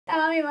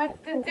tell me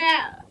what to do.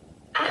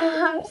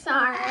 I'm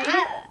sorry.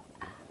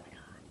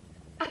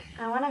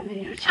 I want a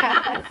video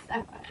chat.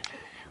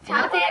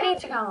 Tell Danny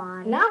to go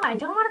on. No, I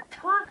don't want to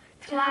talk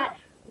to that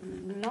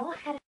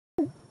no-headed.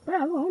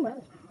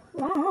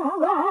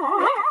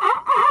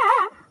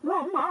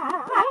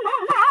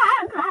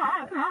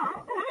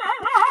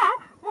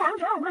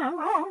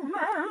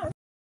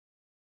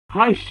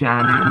 Hi,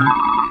 Shannon.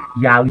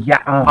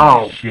 Yeah.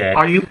 Oh, shit.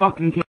 Are you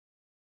fucking kidding?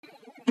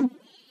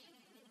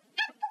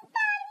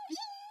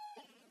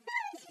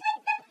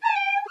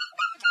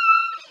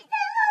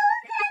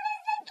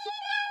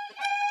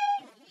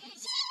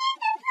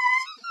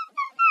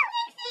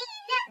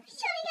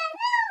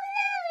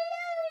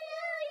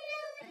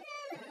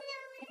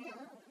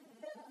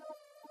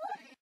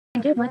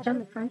 Too much on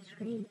the front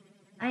screen.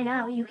 I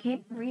know, you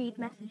can't read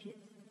messages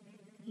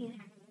either.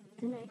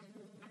 It's nice.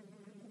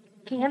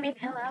 Can you get me a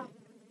pillow?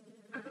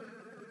 I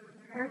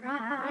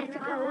have to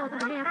go all the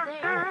way up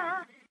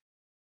there.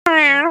 I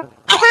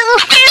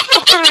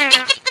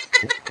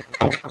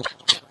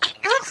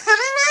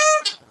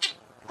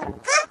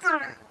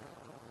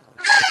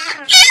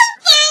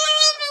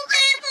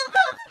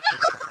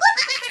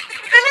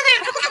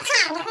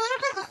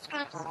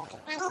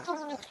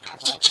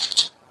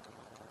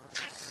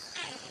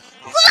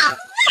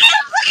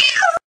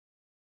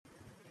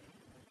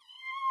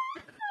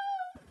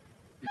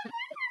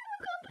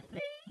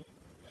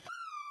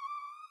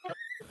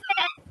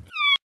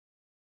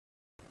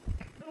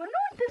wonder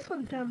what this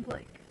one sounds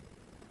like.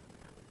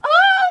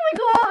 Oh my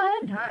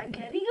god, I'm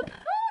getting a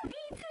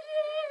puppy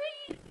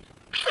today!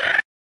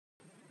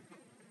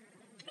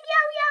 Yo,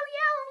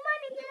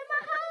 money in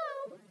my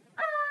hole!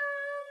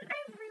 I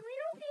really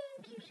don't think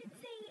you should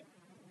say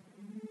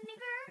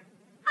nigger.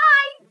 I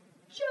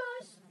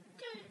just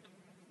did.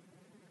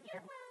 Yeah,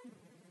 well,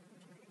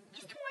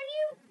 just to warn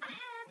you, I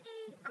have a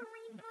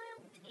green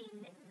belt in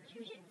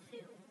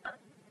jiu-jitsu.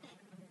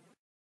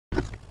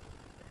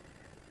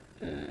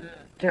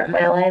 Turn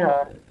my light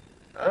on.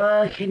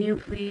 Can you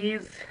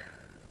please?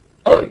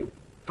 Oh,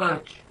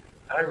 bitch.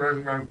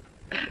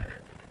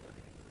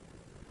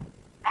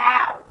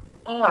 Ow!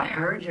 Oh, I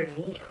heard your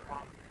knee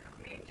crack.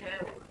 Me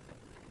too.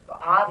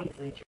 But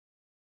obviously.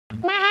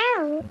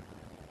 Wow.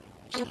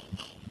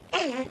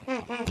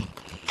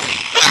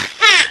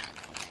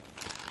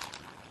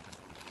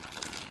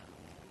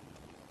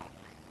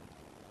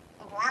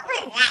 What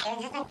was that? It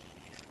was just like,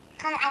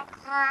 I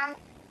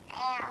coughed.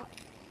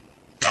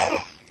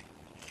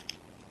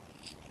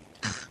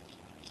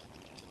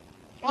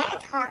 We have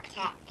to talk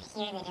to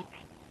hear the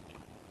difference.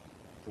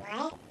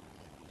 What?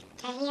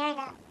 To hear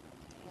the...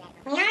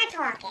 We are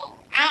talking.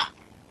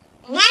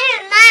 Never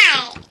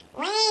mind.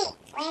 Wait.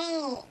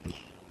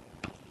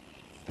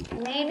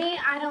 Maybe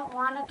I don't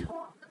want to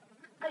talk.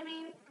 I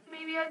mean,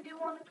 maybe I do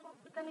want to talk,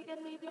 but then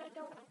again, maybe I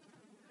don't.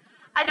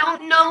 I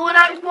don't know what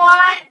I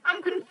want.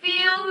 I'm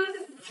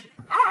confused.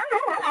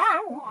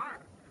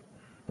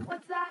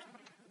 What's that?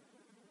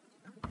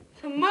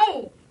 To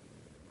move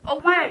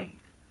away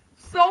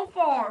so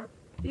far.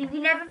 You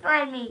can never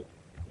find me.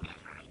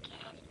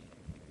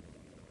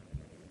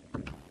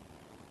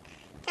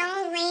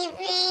 Don't leave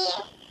me.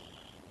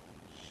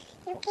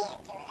 You can't do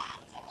that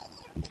to me.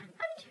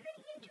 I'm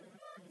turning into a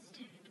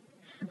monster.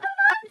 A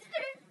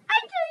monster! I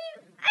tell you,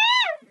 I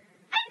am!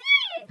 I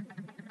did it!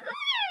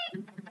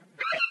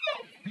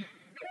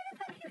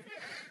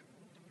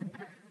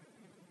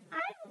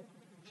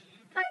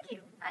 Fuck you.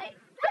 I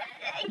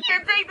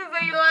can't take this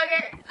any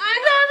longer.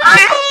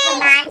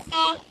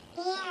 Monster?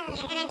 Yeah,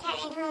 you're gonna turn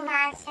into a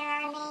monster on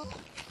me?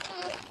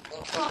 You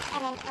can't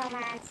turn into a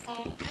monster.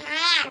 I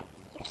am.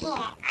 You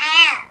can't. I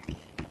am.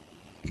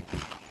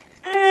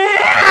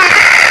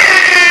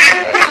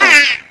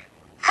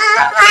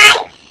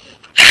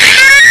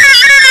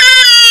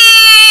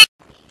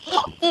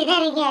 Do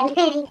that again.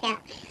 There you go. I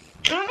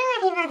don't know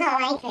if people don't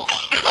like it.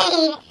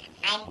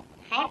 I'm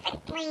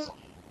perfectly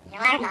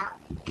normal.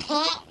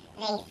 Can't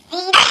they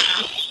see that?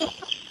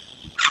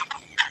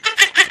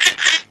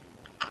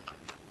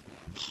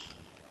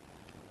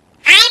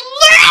 I'm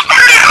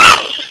normal!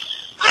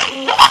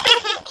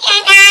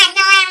 You're not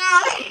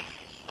normal.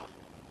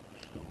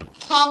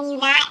 Can you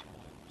not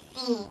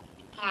see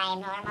that I am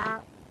normal?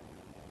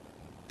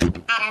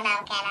 I don't know,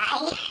 can I?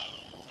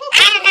 I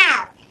don't know.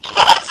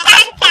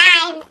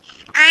 Sometimes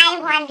I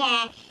wonder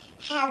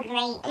how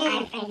great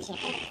our friendship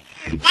is.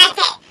 That's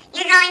it.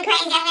 You're going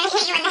crazy. I'm going to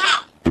hit you in the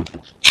head.